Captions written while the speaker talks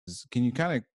Can you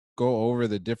kind of go over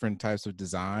the different types of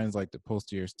designs, like the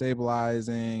posterior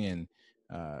stabilizing and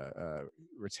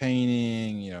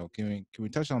retaining? Can we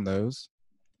touch on those?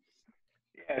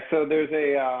 Yeah, so there's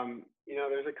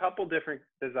a couple different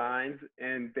designs,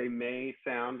 and they may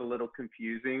sound a little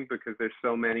confusing because there's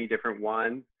so many different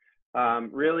ones.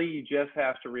 Really, you just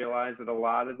have to realize that a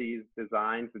lot of these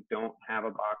designs that don't have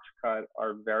a box cut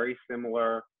are very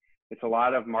similar. It's a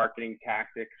lot of marketing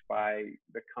tactics by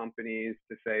the companies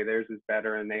to say theirs is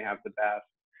better and they have the best.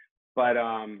 But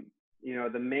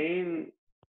the main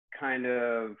kind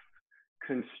of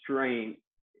constraint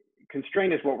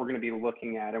is what we're going to be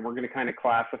looking at, and we're going to kind of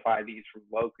classify these from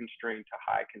low constraint to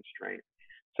high constraint.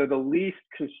 So the least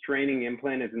constraining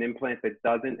implant is an implant that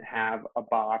doesn't have a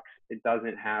box, it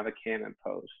doesn't have a cam and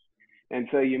post. And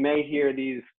so you may hear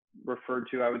these referred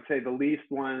to, I would say the least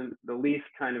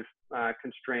kind of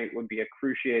constraint would be a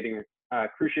cruciate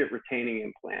retaining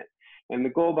implant. And the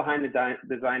goal behind the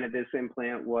design of this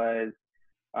implant was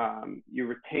you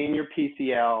retain your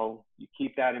PCL, you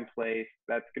keep that in place.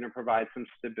 That's going to provide some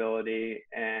stability,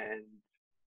 and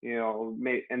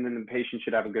and then the patient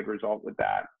should have a good result with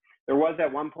that. There was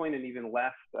at one point an even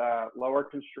less lower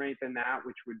constraint than that,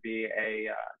 which would be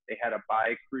they had a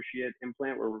bi-cruciate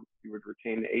implant where you would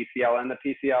retain the ACL and the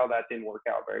PCL. That didn't work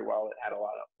out very well. It had a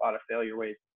lot of failure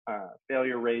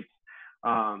rates.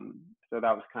 So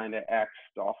that was kind of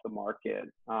X'd off the market.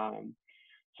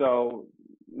 So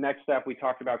next step, we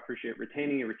talked about cruciate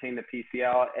retaining. You retain the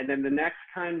PCL. And then the next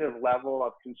kind of level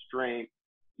of constraint,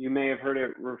 you may have heard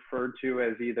it referred to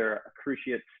as either a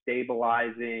cruciate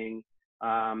stabilizing,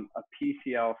 a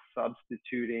PCL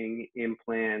substituting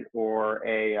implant, or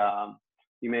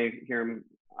you may hear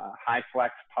high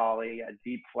flex poly, a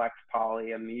deep flex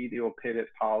poly, a medial pivot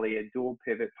poly, a dual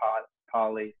pivot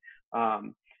poly.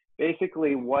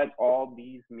 Basically, what all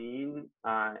these mean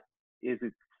is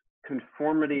it's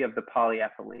conformity of the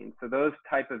polyethylene. So those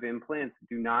type of implants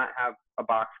do not have a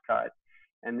box cut,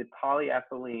 and the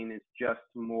polyethylene is just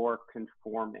more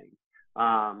conforming.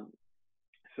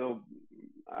 So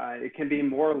it can be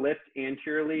more lift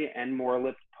anteriorly and more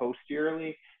lift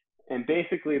posteriorly. And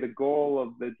basically the goal of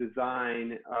the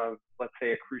design of, let's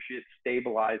say, a cruciate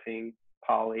stabilizing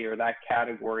poly, or that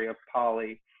category of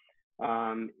poly,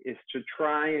 is to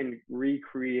try and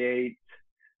recreate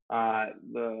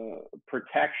the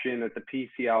protection that the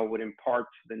PCL would impart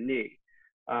to the knee.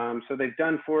 So they've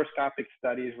done fluoroscopic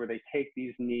studies where they take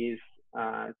these knees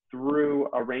through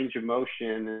a range of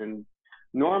motion, and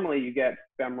normally you get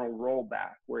femoral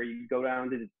rollback, where you go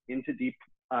down into deep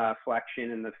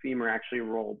flexion and the femur actually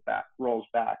rolls back.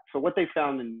 So what they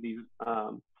found in these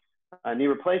knee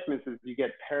replacements is you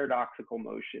get paradoxical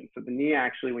motion. So the knee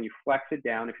actually, when you flex it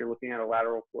down, if you're looking at a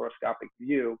lateral fluoroscopic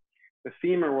view, the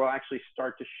femur will actually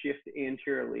start to shift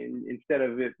anteriorly, and instead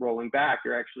of it rolling back,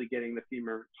 you're actually getting the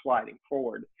femur sliding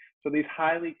forward. So these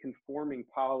highly conforming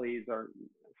polys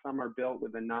some are built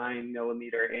with a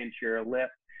 9mm anterior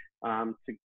lip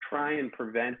to try and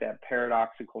prevent that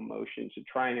paradoxical motion, to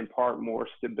try and impart more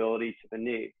stability to the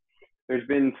knee. There's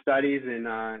been studies in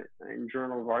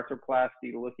Journal of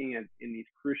Arthroplasty looking at in these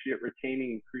cruciate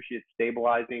retaining and cruciate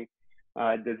stabilizing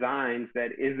designs,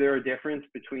 that is there a difference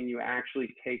between you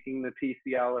actually taking the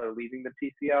PCL or leaving the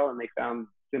PCL, and they found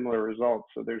similar results.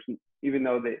 So even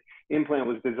though the implant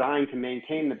was designed to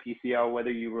maintain the PCL,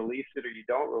 whether you release it or you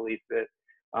don't release it,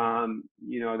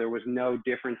 there was no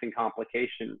difference in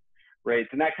complication rates.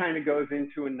 And that kind of goes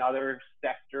into another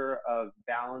sector of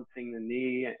balancing the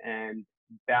knee and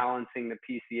balancing the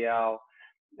PCL,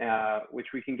 which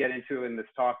we can get into in this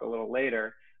talk a little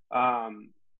later.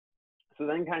 So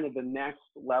then kind of the next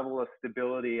level of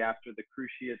stability after the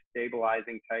cruciate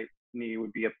stabilizing type knee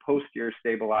would be a posterior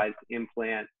stabilized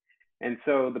implant. And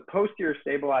so the posterior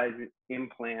stabilized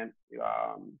implant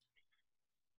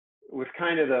was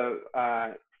kind of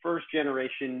the first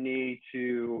generation knee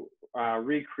to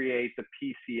recreate the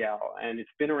PCL. And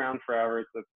it's been around forever.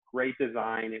 It's a great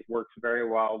design. It works very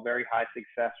well, very high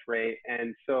success rate.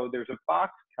 And so there's a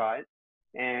box cut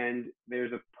and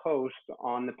there's a post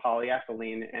on the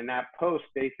polyethylene, and that post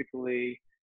basically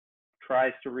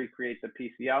tries to recreate the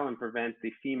PCL and prevents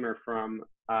the femur from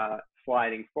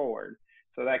sliding forward.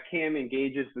 So that cam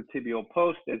engages the tibial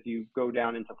post as you go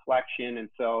down into flexion, and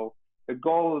so the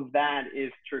goal of that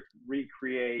is to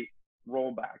recreate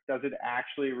rollback. Does it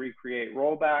actually recreate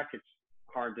rollback? It's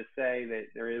hard to say. That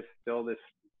there is still this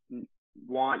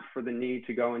want for the knee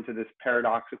to go into this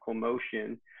paradoxical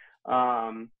motion.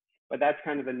 But that's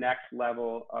kind of the next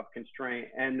level of constraint.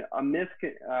 And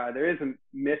there is a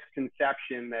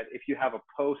misconception that if you have a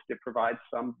post, it provides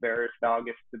some Varus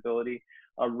valgus stability.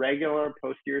 a regular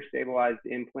posterior stabilized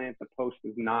implant, the post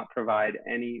does not provide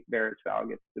any varus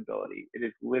valgus stability. It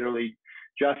is literally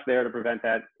just there to prevent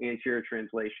that anterior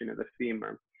translation of the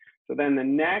femur. So then the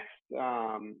next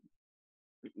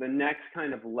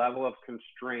kind of level of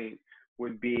constraint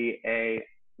would be a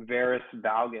varus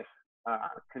valgus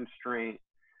constraint.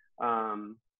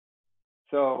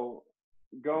 So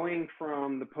going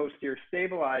from the posterior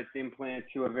stabilized implant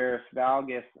to a varus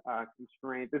valgus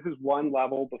constraint, this is one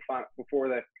level before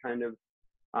that kind of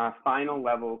final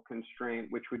level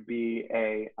constraint, which would be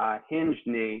a hinged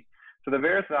knee. So the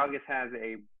varus valgus has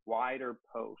a wider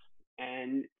post.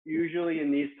 And usually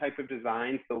in these type of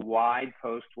designs, the wide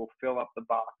post will fill up the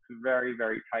box very,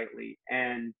 very tightly.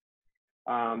 And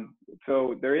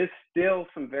so there is still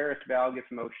some varus valgus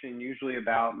motion, usually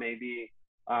about maybe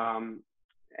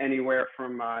anywhere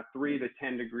from 3 to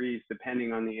 10 degrees,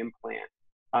 depending on the implant.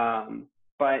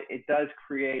 But it does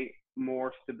create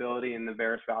more stability in the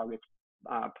varus valgus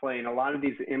plane. A lot of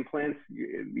these implants,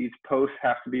 these posts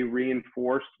have to be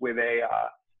reinforced with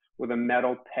a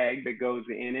metal peg that goes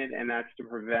in it, and that's to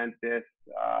prevent this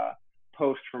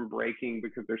post from breaking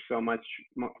because there's so much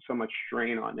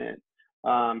strain on it.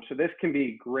 So this can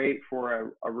be great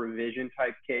for a revision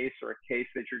type case, or a case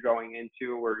that you're going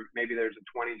into where maybe there's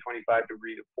a 20-25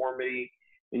 degree deformity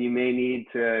and you may need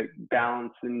to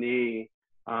balance the knee,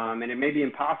 and it may be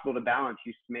impossible to balance.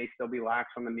 You may still be lax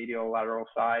on the medial lateral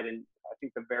side, and I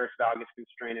think the varus valgus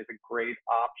constraint is a great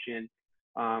option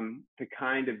to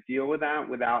kind of deal with that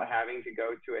without having to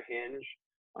go to a hinge.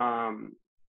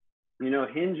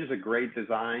 Hinge is a great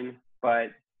design,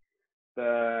 but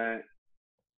the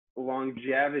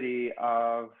longevity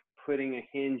of putting a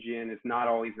hinge in is not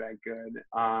always that good.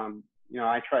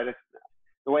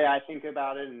 The way I think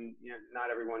about it, and not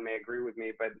everyone may agree with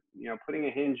me, but putting a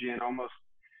hinge in almost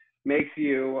makes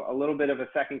you a little bit of a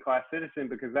second-class citizen,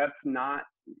 because that's not,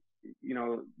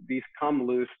 these come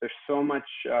loose. There's so much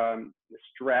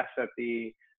stress at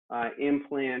the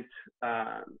implant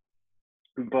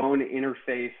bone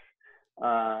interface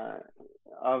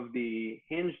of the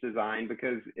hinge design,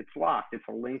 because it's locked. It's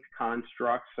a linked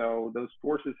construct, so those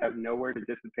forces have nowhere to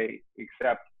dissipate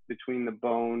except between the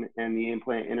bone and the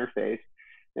implant interface.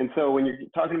 And so when you're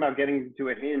talking about getting to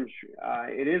a hinge,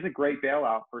 it is a great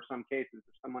bailout for some cases.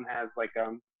 If someone has like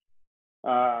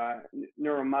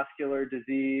neuromuscular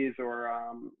disease or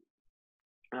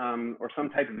some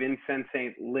type of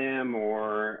insensate limb,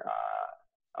 or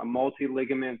a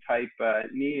multi-ligament type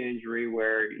knee injury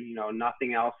where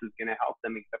nothing else is going to help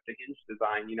them except a hinge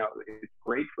design, it's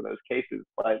great for those cases.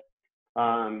 But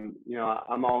I'm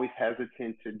always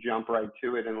hesitant to jump right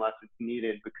to it unless it's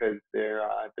needed, because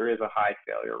there is a high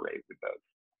failure rate with those.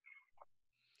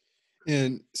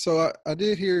 And so I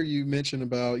did hear you mention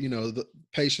about, the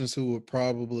patients who would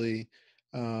probably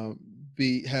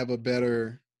have a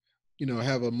better,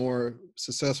 have a more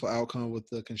successful outcome with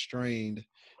the constrained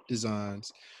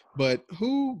designs. But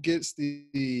who gets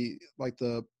the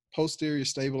posterior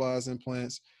stabilized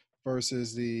implants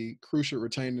versus the cruciate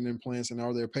retaining implants? And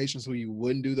are there patients who you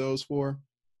wouldn't do those for?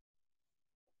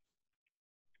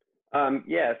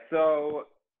 Yeah. So,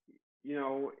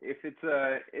 if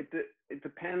it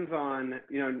depends on,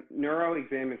 neuro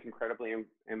exam is incredibly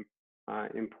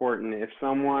important. If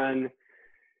someone,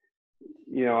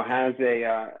 has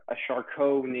a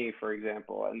Charcot knee, for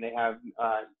example, and they have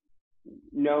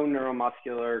no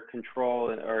neuromuscular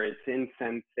control, or it's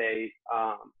insensate,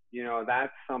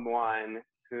 that's someone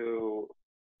who,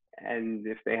 and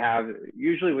if they have,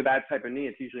 usually with that type of knee,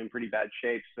 it's usually in pretty bad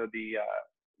shape. So the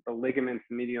ligaments,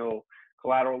 medial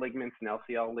collateral ligaments and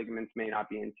LCL ligaments may not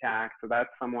be intact. So that's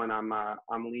someone I'm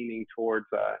leaning towards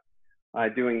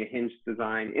doing a hinge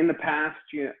design. In the past,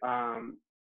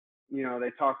 they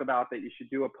talk about that you should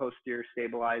do a posterior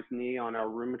stabilized knee on a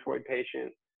rheumatoid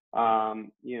patient.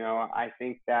 I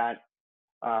think that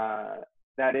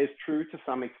that is true to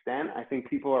some extent. I think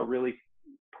people are really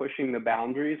pushing the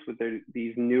boundaries with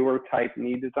these newer type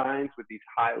knee designs with these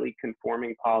highly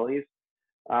conforming polys.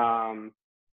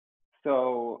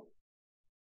 So,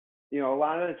 a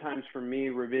lot of the times for me,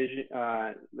 revision,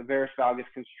 the varus valgus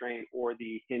constraint or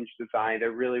the hinge design,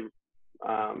 they're really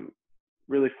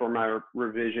for my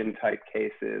revision type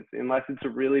cases. Unless it's a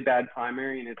really bad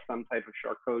primary and it's some type of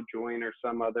Charcot joint or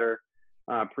some other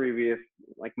previous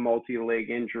like multi-leg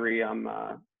injury,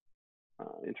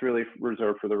 it's really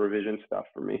reserved for the revision stuff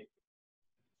for me.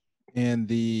 And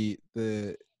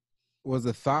was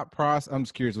the thought process, I'm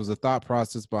just curious, was the thought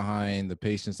process behind the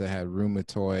patients that had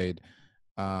rheumatoid,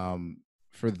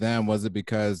 for them, was it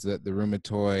because the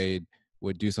rheumatoid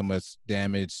would do so much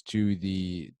damage to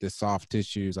the soft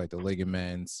tissues like the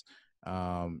ligaments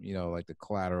like the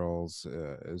collaterals,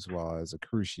 as well as the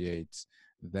cruciates,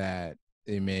 that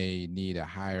they may need a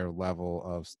higher level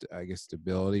of, I guess,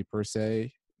 stability per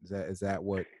se. Is that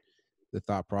what the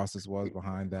thought process was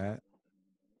behind that?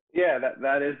 Yeah,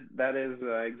 that is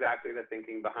exactly the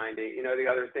thinking behind it.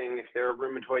 The other thing, if they're a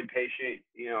rheumatoid patient,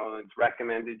 it's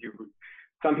recommended you.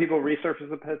 Some people resurface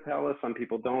the patella, some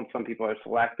people don't. Some people are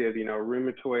selective.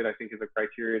 Rheumatoid, I think, is a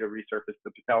criteria to resurface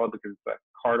the patella because it's a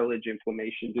cartilage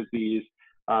inflammation disease.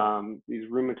 These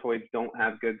rheumatoids don't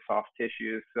have good soft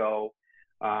tissues, so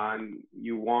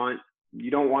you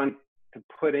don't want to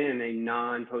put in a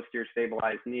non-posterior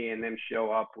stabilized knee and then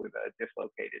show up with a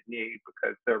dislocated knee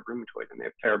because they're rheumatoid and they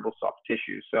have terrible soft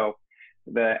tissue. So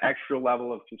the extra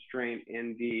level of constraint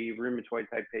in the rheumatoid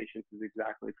type patients is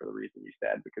exactly for the reason you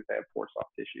said, because they have poor soft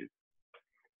tissues.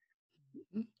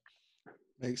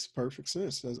 Makes perfect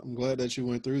sense. I'm glad that you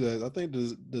went through that. I think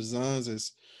the designs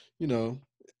is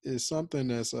something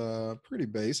that's pretty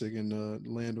basic in the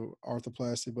land of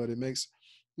arthroplasty, but it makes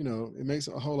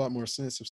a whole lot more sense if